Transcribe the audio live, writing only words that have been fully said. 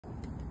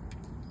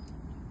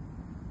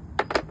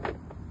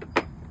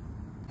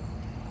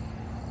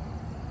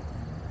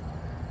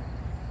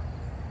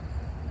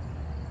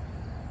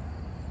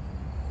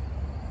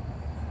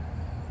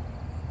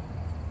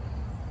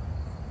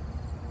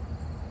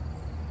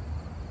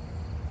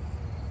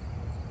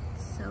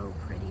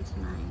pretty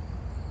tonight.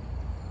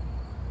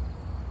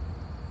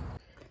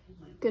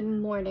 Good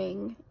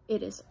morning.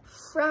 It is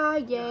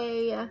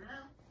Friday, and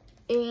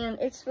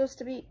it's supposed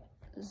to be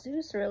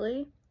Zeus,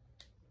 really.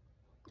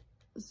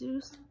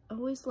 Zeus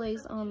always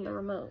lays on the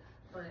remote.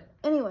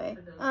 Anyway,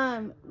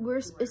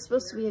 it's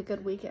supposed to be a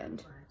good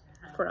weekend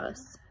for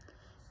us.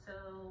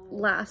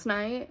 Last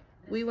night,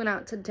 we went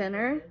out to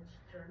dinner,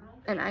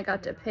 and I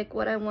got to pick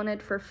what I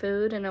wanted for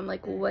food, and I'm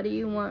like, what do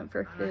you want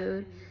for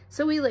food?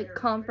 So we like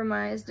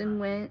compromised and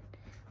went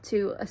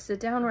to a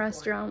sit-down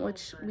restaurant,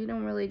 which we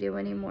don't really do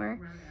anymore.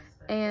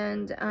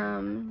 And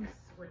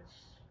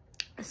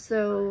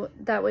so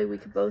that way we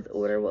could both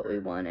order what we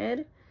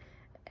wanted.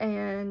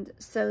 And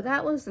so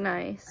that was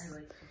nice.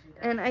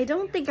 And I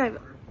don't think I've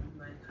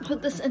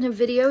put this in a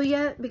video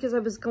yet because I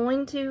was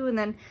going to, and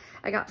then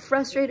I got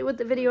frustrated with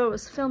the video I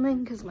was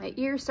filming because my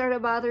ear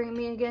started bothering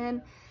me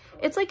again.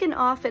 It's like an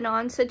off and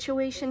on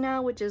situation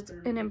now, which is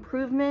an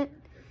improvement.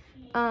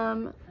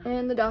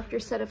 And the doctor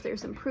said if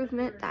there's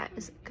improvement, that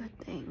is a good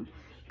thing.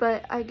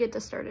 But I get to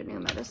start a new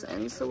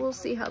medicine, so we'll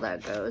see how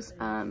that goes.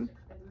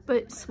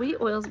 But sweet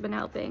oil's been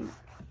helping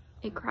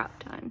a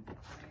crap ton.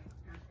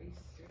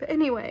 But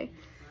anyway,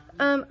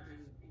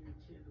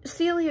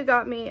 Celia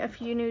got me a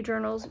few new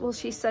journals. Well,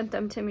 she sent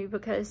them to me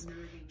because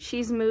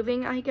she's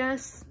moving, I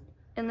guess,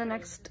 in the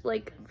next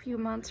like few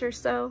months or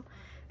so.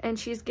 And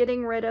she's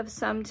getting rid of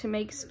some to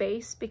make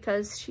space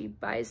because she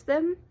buys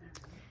them.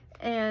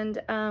 And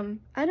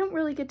I don't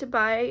really get to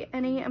buy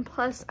any, and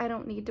plus I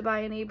don't need to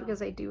buy any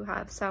because I do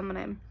have some,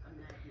 and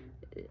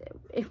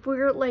if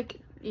we're like,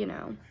 you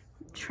know,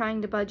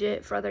 trying to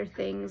budget for other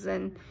things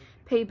and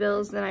pay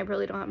bills, then I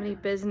really don't have any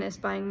business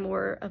buying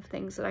more of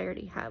things that I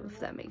already have,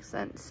 if that makes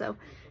sense. So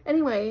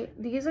anyway,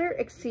 these are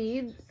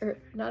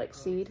not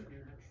Exceed.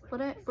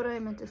 What I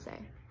meant to say?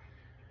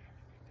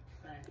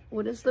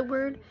 What is the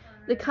word?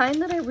 The kind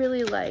that I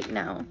really like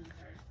now.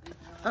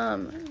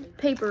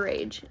 Paper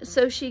Rage.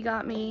 So she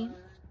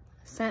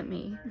sent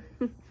me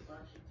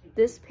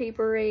this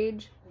Paper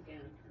Rage,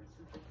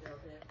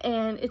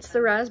 and it's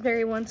the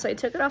raspberry one, so I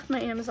took it off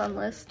my Amazon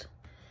list.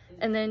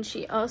 And then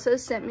she also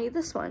sent me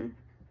this one,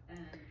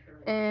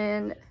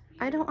 and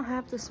I don't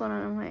have this one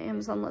on my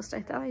Amazon list.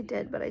 I thought I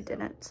did, but I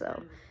didn't.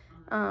 So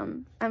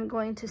I'm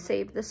going to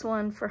save this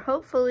one for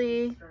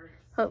hopefully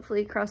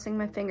crossing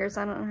my fingers.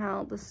 I don't know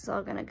how this is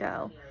all gonna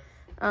go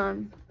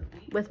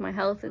with my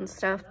health and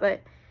stuff,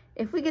 but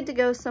if we get to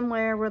go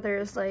somewhere where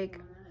there's like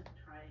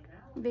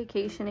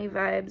vacation-y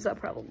vibes, I'll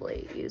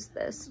probably use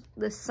this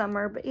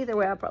summer. But either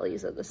way, I'll probably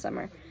use it this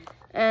summer.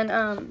 And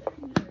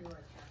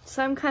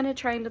so I'm kind of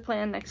trying to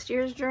plan next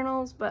year's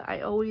journals, but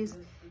I always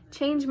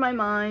change my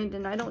mind,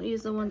 and I don't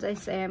use the ones I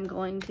say I'm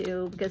going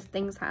to because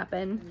things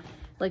happen.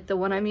 Like the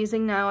one I'm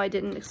using now, I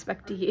didn't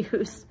expect to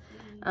use.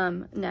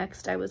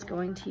 Next, I was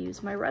going to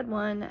use my red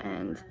one,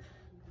 and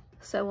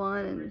so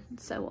on and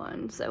so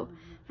on. So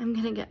I'm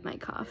gonna get my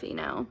coffee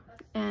now.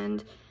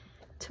 And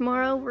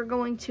tomorrow we're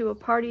going to a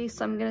party,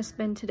 so I'm gonna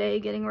spend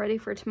today getting ready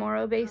for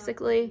tomorrow,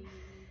 basically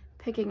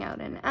picking out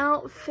an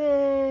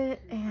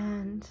outfit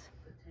and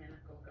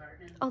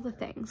all the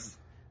things.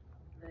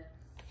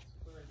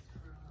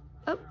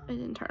 Oh, it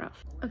didn't turn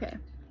off. Okay,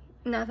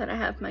 now that I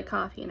have my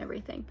coffee and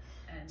everything.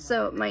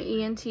 So my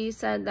ENT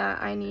said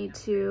that I need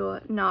to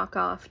knock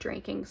off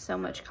drinking so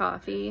much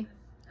coffee,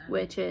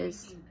 which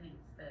is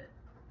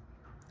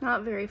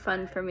not very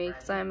fun for me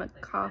because I'm a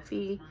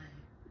coffee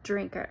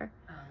drinker.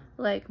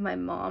 Like, my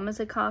mom is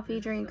a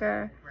coffee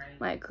drinker,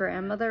 my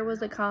grandmother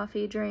was a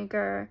coffee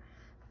drinker,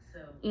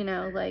 you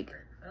know, like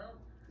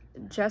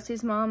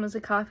Jesse's mom is a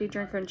coffee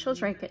drinker and she'll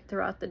drink it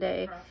throughout the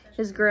day.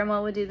 His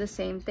grandma would do the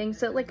same thing.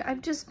 So like,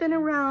 I've just been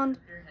around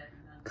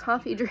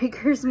coffee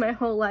drinkers my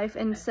whole life,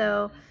 and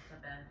so,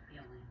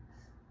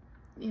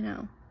 you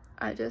know,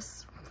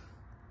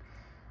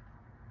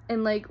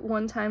 and like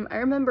one time, I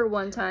remember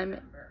one time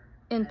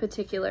in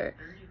particular,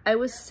 I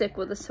was sick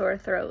with a sore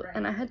throat,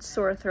 and I had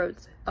sore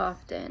throats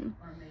often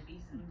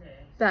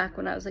back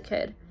when I was a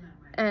kid.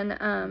 And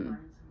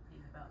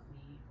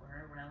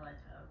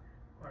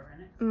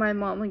my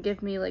mom would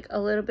give me like a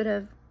little bit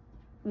of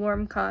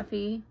warm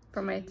coffee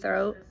for my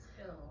throat.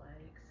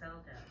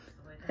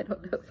 I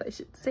don't know if I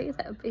should say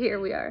that, but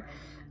here we are.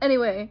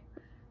 Anyway,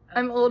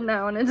 I'm old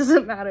now and it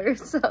doesn't matter,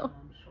 so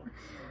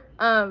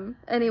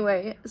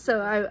anyway,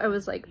 so I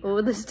was like,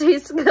 oh, this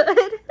tastes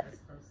good.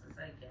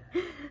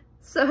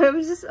 So I've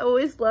just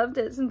always loved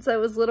it since I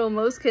was little.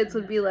 Most kids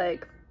would be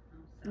like,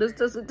 this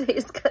doesn't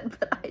taste good,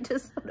 but I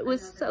just thought it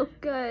was so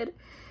good.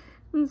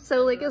 And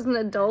so like as an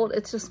adult,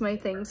 it's just my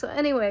thing. So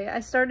anyway, I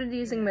started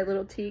using my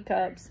little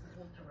teacups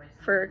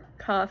for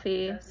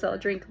coffee, so I'll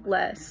drink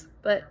less.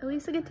 But at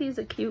least I get to use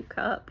a cute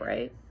cup,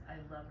 right?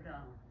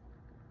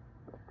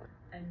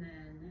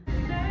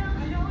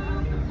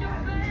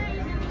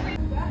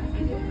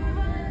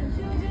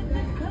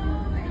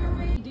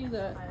 Do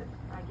that.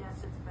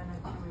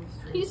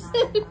 He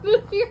said,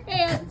 move your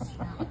hands.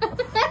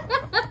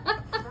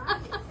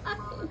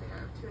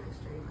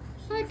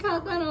 I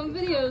caught that on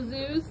video,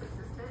 Zeus.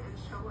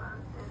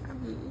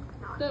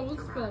 That was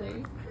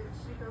funny.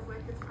 feels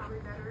like it's probably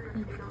better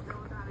if they don't know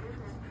about it and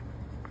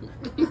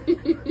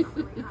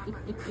really have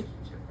much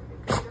relationship with it.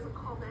 He doesn't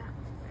call them.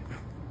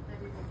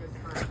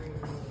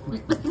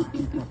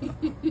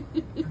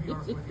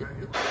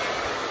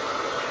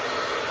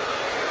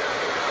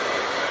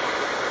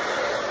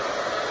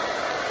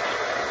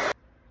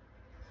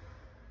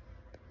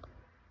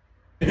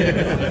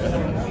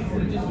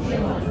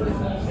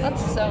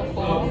 That's so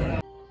cool.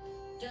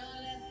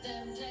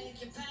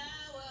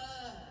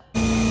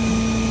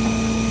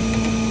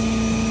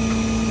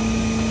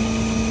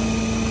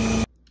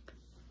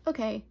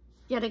 Okay,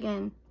 yet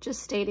again,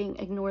 just stating,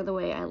 ignore the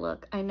way I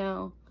look. I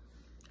know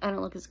I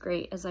don't look as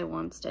great as I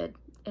once did.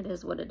 It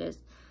is what it is.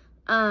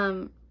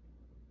 So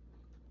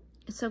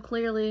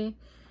clearly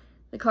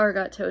the car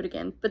got towed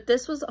again, but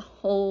this was a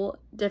whole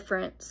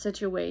different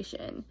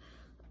situation.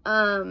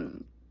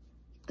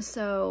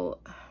 So,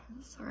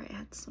 sorry, I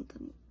had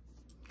something.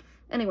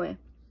 Anyway,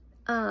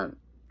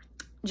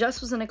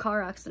 Jess was in a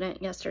car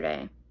accident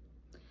yesterday.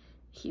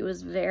 He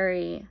was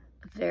very,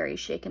 very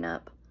shaken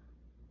up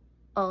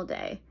all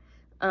day.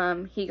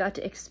 He got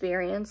to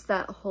experience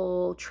that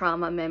whole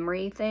trauma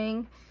memory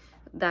thing,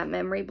 that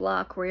memory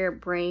block where your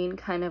brain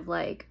kind of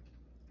like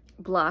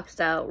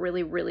blocks out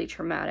really, really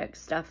traumatic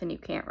stuff and you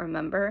can't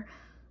remember.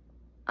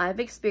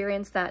 I've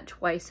experienced that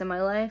twice in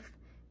my life,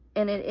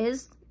 and it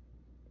is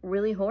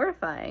really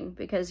horrifying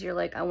because you're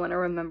like, I want to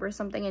remember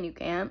something and you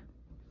can't.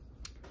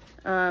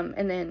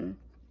 And then,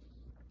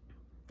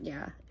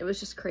 yeah, it was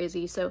just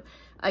crazy. So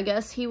I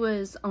guess he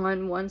was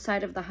on one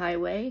side of the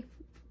highway.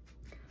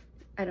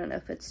 I don't know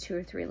if it's 2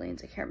 or 3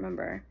 lanes, I can't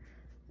remember.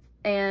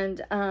 And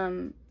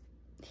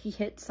he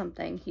hit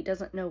something. He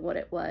doesn't know what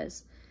it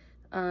was.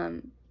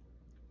 And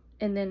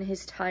then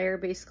his tire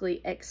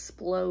basically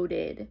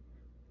exploded.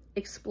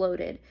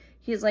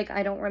 He's like,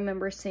 I don't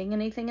remember seeing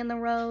anything in the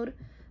road.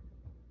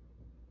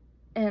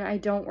 And I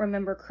don't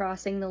remember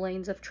crossing the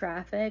lanes of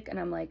traffic. And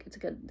I'm like, it's a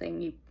good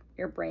thing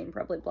your brain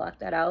probably blocked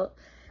that out.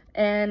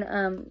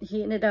 And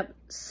he ended up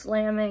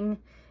slamming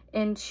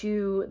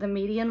into the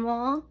median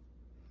wall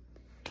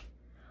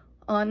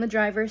on the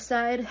driver's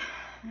side,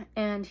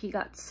 and he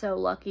got so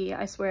lucky.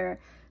 I swear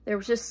there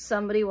was just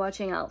somebody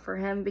watching out for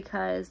him,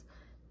 because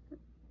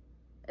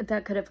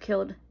that could have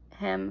killed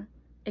him.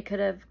 It could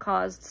have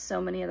caused so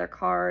many other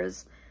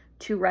cars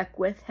to wreck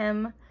with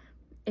him.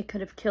 It could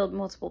have killed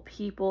multiple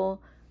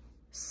people.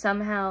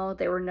 Somehow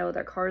there were no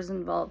other cars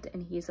involved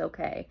and he's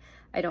okay.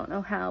 I don't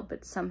know how,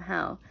 but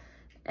somehow.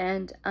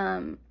 And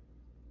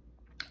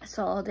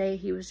so all day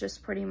he was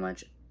just pretty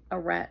much a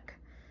wreck.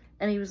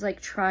 And he was like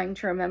trying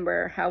to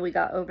remember how we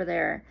got over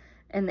there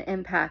and the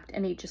impact,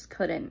 and he just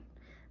couldn't.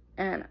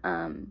 And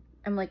I'm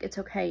like, it's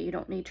okay, you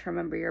don't need to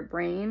remember. Your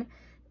brain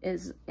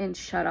is in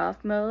shut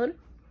off mode,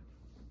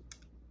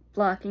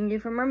 blocking you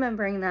from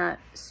remembering that,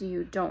 so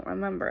you don't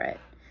remember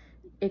it.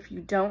 If you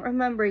don't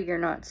remember, you're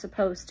not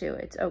supposed to.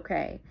 It's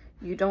okay.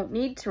 You don't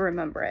need to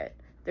remember it.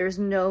 There's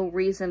no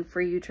reason for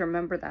you to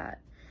remember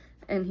that.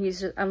 And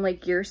I'm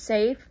like, you're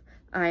safe.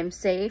 I'm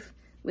safe.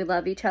 We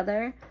love each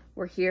other.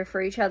 We're here for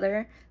each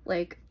other.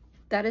 Like,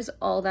 that is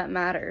all that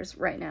matters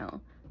right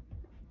now.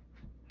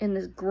 In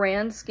this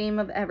grand scheme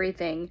of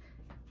everything,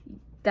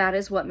 that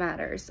is what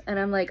matters. And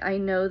I'm like, I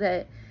know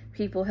that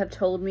people have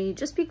told me,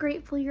 just be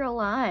grateful you're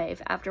alive,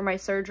 after my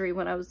surgery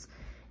when I was,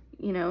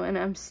 you know, and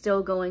I'm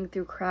still going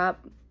through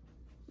crap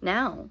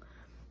now.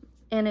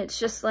 And it's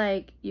just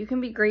like, you can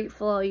be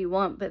grateful all you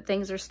want, but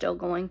things are still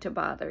going to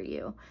bother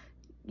you.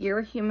 You're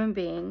a human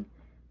being.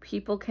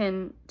 People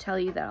can tell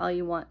you that all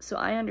you want. So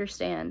I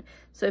understand.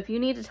 So if you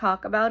need to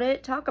talk about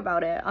it, talk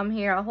about it. I'm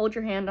here. I'll hold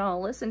your hand and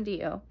I'll listen to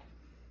you.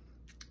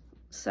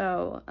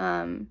 So,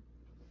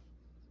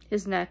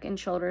 his neck and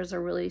shoulders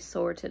are really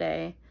sore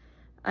today.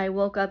 I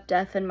woke up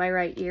deaf in my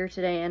right ear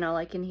today, and all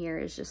I can hear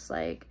is just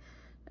like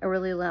a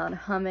really loud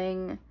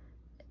humming.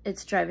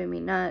 It's driving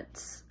me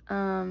nuts.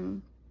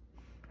 I'm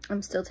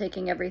still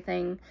taking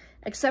everything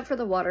except for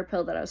the water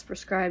pill that I was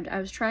prescribed.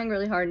 I was trying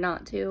really hard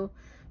not to,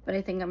 but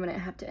I think I'm gonna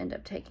have to end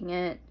up taking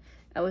it.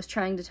 I was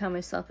trying to tell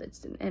myself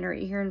it's an inner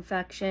ear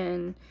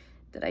infection,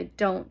 that I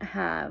don't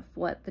have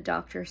what the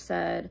doctor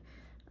said,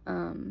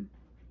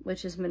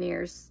 which is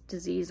Meniere's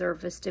disease or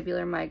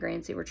vestibular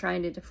migraines. They were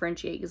trying to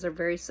differentiate because they're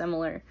very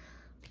similar,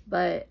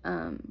 but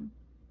I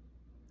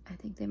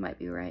think they might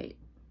be right.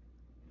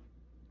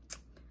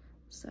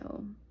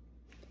 So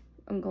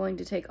I'm going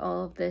to take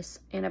all of this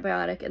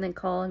antibiotic and then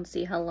call and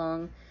see how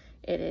long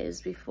it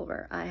is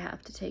before I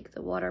have to take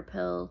the water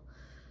pill,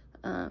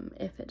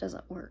 if it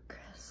doesn't work.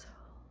 So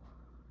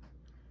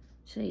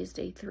today is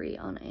day 3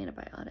 on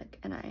antibiotic,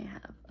 and I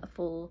have a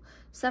full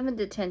 7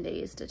 to 10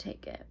 days to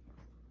take it.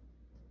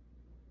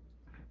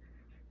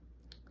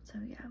 So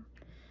yeah,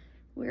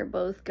 we're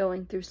both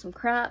going through some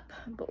crap,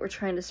 but we're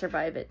trying to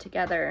survive it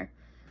together.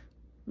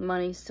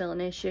 Money's still an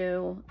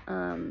issue.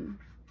 I'm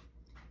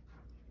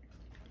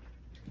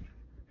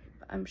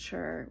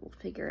sure we'll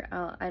figure it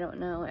out. I don't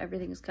know.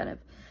 Everything's kind of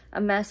a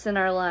mess in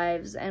our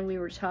lives, and we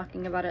were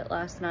talking about it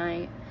last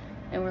night,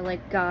 and we're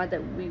like, God,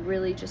 that we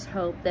really just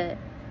hope that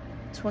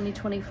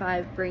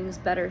 2025 brings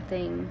better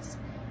things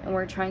And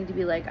we're trying to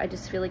be like, I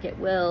just feel like it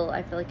will.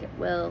 I feel like it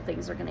will.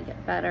 Things are going to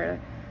get better.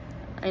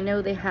 I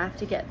know they have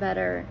to get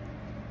better.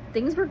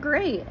 Things were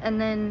great. And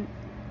then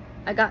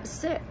I got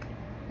sick,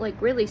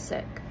 like really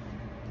sick,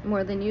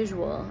 more than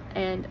usual.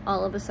 And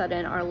all of a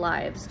sudden our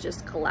lives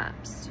just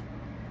collapsed.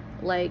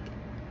 Like,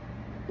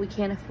 we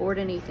can't afford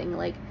anything.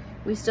 Like,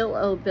 we still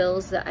owe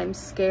bills that I'm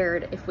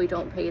scared if we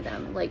don't pay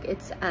them. Like,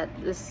 it's at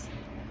this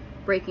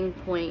breaking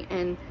point,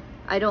 and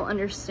I don't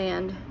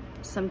understand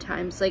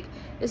sometimes. Like,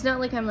 it's not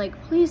like I'm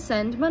like, please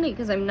send money,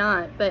 because I'm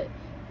not. But,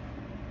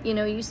 you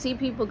know, you see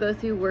people go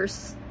through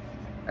worse,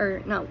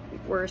 or not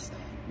worse,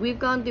 we've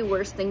gone through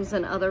worse things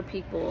than other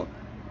people,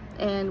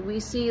 and we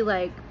see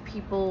like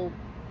people,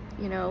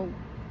 you know,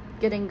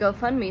 getting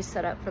GoFundMe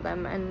set up for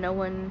them, and no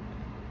one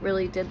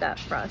really did that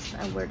for us.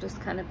 And we're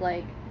just kind of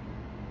like,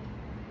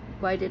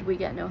 why did we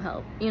get no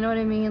help? You know what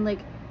I mean?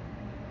 Like,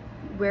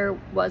 where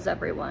was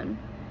everyone?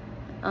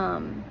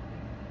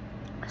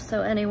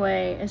 So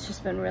anyway, it's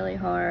just been really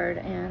hard,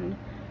 and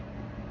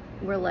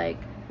we're like,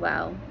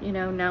 wow, you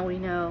know, now we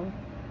know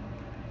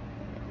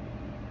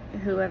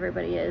who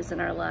everybody is in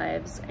our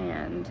lives,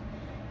 and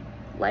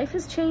life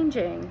is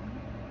changing.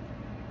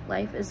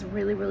 Life is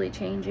really, really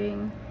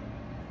changing.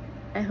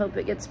 I hope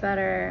it gets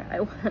better.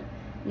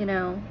 You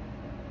know,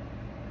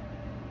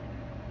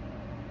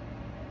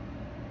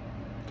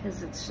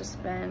 because it's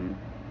just been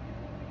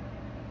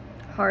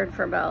hard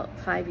for about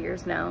 5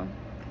 years now,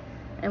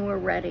 and we're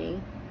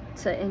ready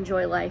to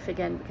enjoy life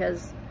again,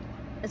 because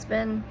it's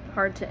been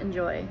hard to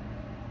enjoy,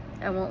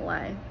 I won't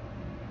lie,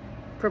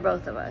 for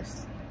both of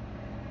us.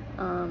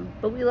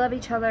 But we love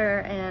each other,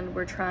 and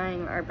we're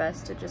trying our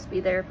best to just be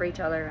there for each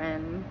other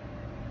and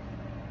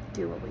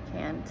do what we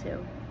can to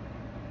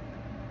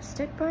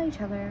stick by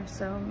each other.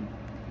 So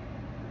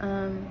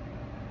I'm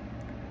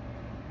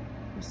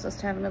supposed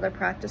to have another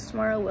practice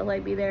tomorrow. Will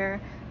I be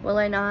there? Will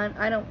I not?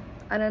 I don't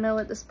know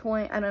at this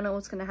point. I don't know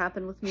what's going to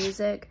happen with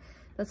music.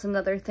 That's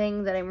another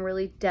thing that I'm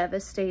really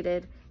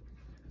devastated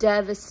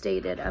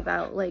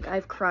about. Like,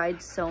 I've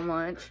cried so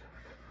much.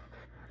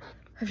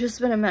 I've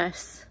just been a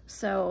mess.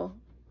 So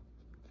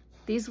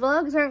these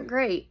vlogs aren't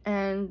great,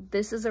 and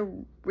this is a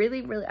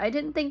really, I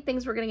didn't think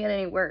things were going to get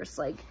any worse.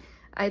 Like,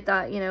 I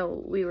thought, you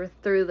know, we were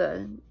through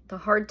the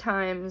hard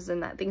times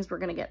and that things were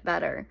going to get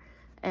better,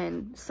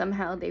 and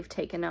somehow they've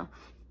taken a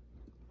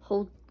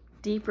whole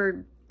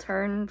deeper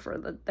turn for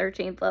the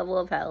 13th level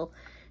of hell,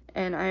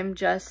 and I'm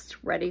just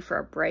ready for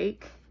a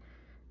break,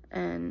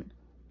 and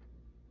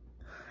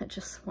I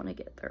just want to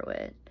get through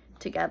it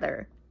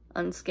together,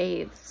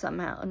 unscathed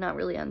somehow. Not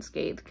really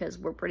unscathed, because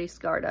we're pretty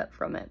scarred up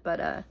from it, but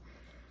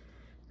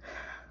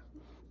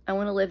I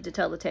want to live to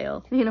tell the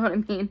tale, you know what I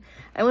mean?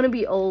 I want to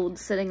be old,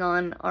 sitting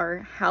on our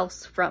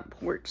house front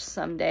porch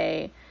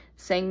someday,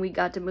 saying we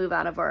got to move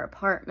out of our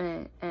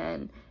apartment,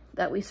 and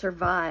that we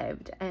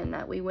survived, and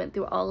that we went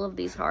through all of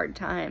these hard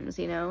times,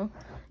 you know?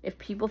 If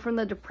people from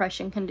the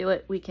Depression can do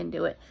it, we can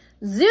do it.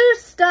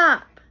 Zeus,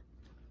 stop!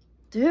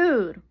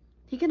 Dude,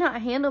 he cannot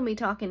handle me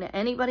talking to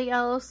anybody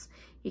else.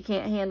 He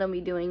can't handle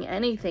me doing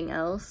anything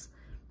else.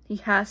 He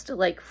has to,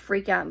 like,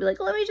 freak out and be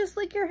like, let me just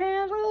lick your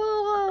hand.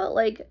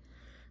 Like,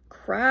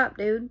 crap,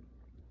 dude.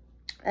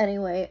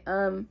 Anyway,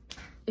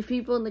 if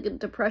people in the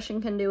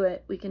Depression can do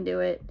it, we can do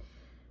it.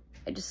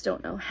 I just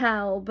don't know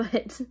how,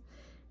 but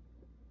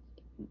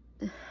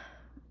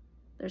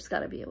there's got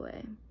to be a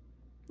way.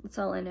 That's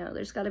all I know.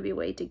 There's got to be a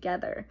way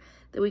together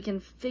that we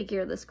can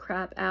figure this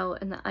crap out,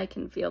 and that I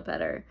can feel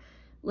better.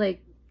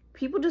 Like,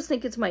 people just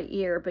think it's my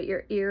ear, but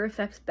your ear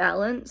affects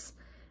balance,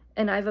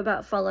 and I've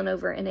about fallen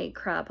over and ate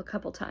crap a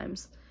couple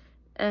times.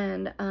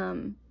 And,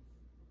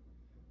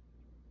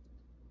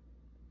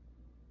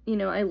 you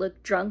know, I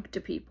look drunk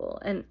to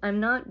people, and I'm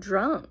not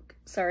drunk.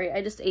 Sorry,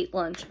 I just ate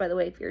lunch, by the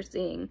way, if you're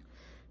seeing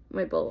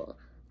my bowl.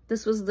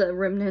 This was the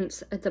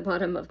remnants at the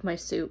bottom of my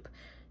soup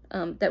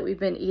that we've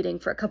been eating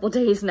for a couple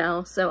days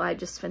now, so I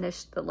just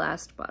finished the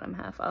last bottom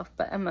half off,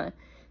 but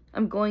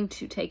I'm going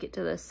to take it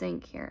to the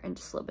sink here in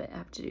just a little bit. I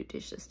have to do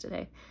dishes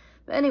today.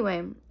 But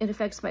anyway, it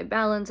affects my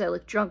balance. I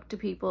look drunk to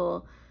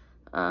people,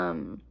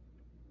 but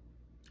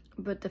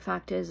the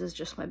fact is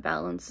just my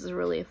balance is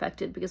really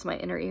affected, because my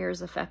inner ear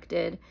is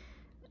affected.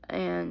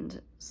 And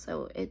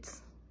so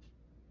it's,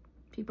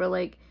 people are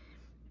like,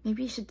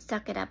 maybe you should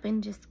suck it up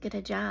and just get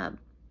a job.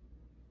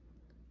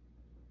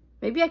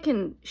 Maybe I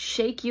can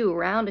shake you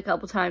around a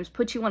couple times,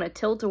 put you on a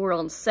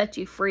tilt-a-whirl, and set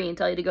you free and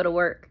tell you to go to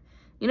work.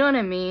 You know what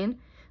I mean?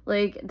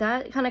 Like,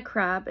 that kind of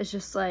crap is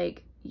just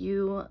like,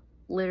 you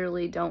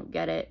literally don't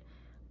get it.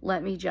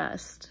 Let me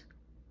just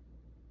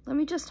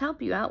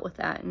help you out with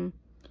that, and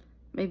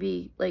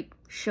maybe, like,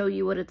 show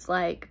you what it's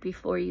like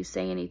before you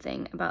say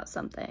anything about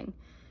something.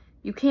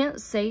 You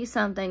can't say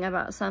something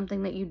about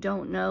something that you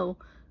don't know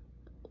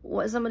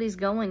what somebody's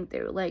going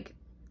through. Like,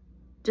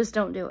 just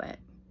don't do it,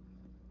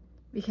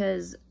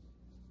 because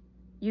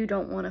you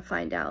don't want to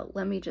find out.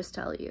 Let me just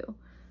tell you.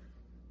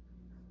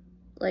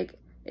 Like,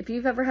 if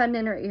you've ever had an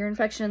inner ear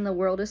infection and the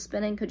world is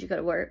spinning, could you go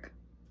to work?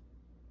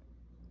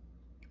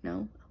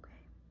 No? Okay.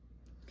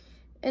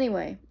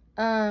 Anyway,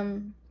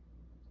 because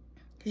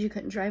you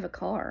couldn't drive a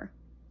car.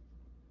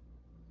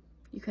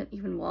 you couldn't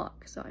even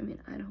walk. So, I mean,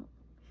 I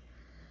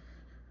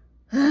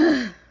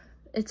don't,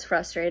 it's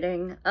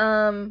frustrating.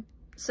 So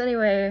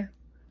anyway,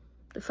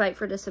 the fight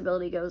for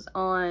disability goes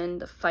on.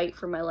 The fight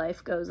for my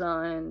life goes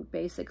on,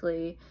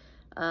 basically.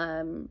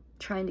 Trying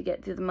to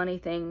get through the money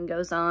thing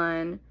goes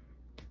on.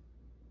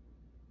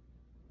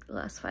 The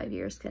last 5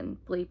 years can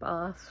bleep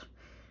off.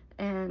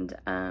 And,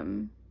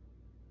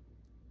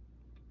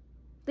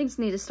 things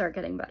need to start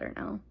getting better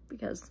now,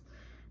 because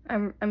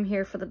I'm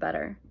here for the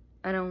better.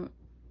 I don't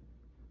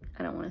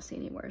want to see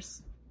any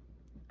worse.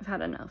 I've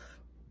had enough.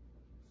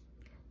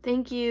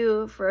 Thank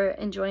you for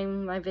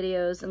enjoying my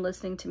videos and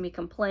listening to me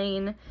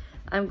complain.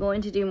 I'm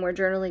going to do more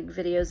journaling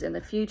videos in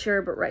the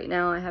future, but right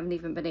now I haven't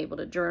even been able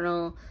to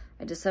journal.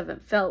 I just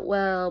haven't felt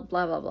well,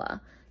 blah, blah, blah.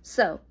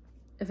 So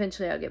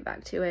eventually I'll get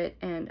back to it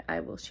and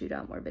I will shoot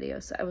out more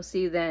videos. So I will see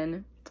you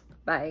then.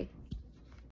 Bye.